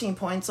 314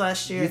 points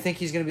last year. You think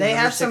he's going to be They the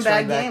number had some 6 bad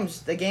running back?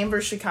 games. The game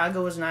versus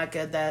Chicago was not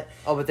good.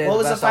 Oh, but they had What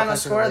was the best final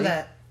offense in score of league?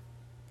 that?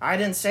 I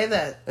didn't say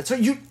that. That's what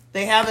you...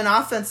 They have an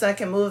offense that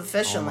can move Oh,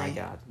 efficiently. my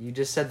God. You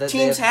just said that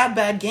Teams they have... have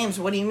bad games.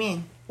 What do you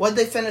mean? What did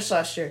they finish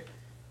last year?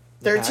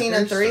 13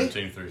 and 3?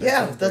 13-3.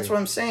 Yeah, 13-3. that's what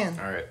I'm saying.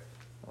 All right.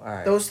 All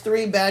right. Those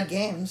 3 bad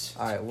games.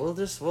 All right, we'll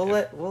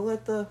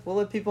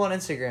let people on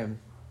Instagram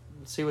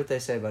see what they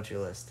say about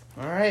your list.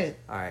 All right.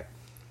 All right,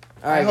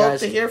 I hope guys.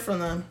 to hear from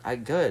them.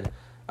 Good.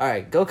 All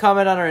right, go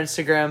comment on our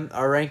Instagram.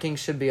 Our rankings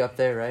should be up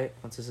there, right?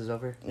 Once this is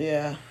over.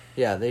 Yeah.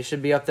 Yeah, they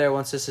should be up there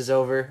once this is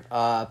over.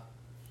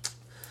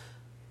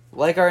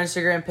 Like our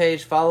Instagram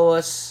page, follow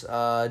us,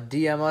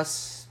 DM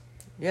us.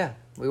 Yeah,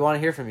 we want to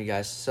hear from you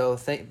guys. So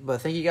thank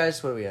you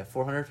guys. What do we have?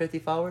 450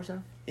 followers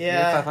now?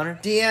 Yeah.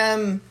 500?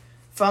 DM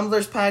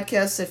Fumblers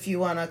podcast if you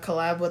want to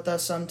collab with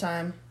us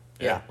sometime.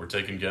 Yeah. We're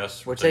taking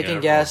guests. We're taking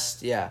everyone.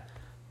 guests. Yeah.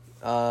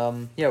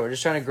 We're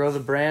just trying to grow the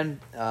brand.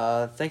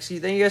 Thank you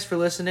guys for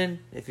listening.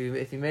 If you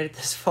made it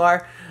this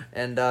far,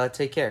 and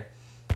take care.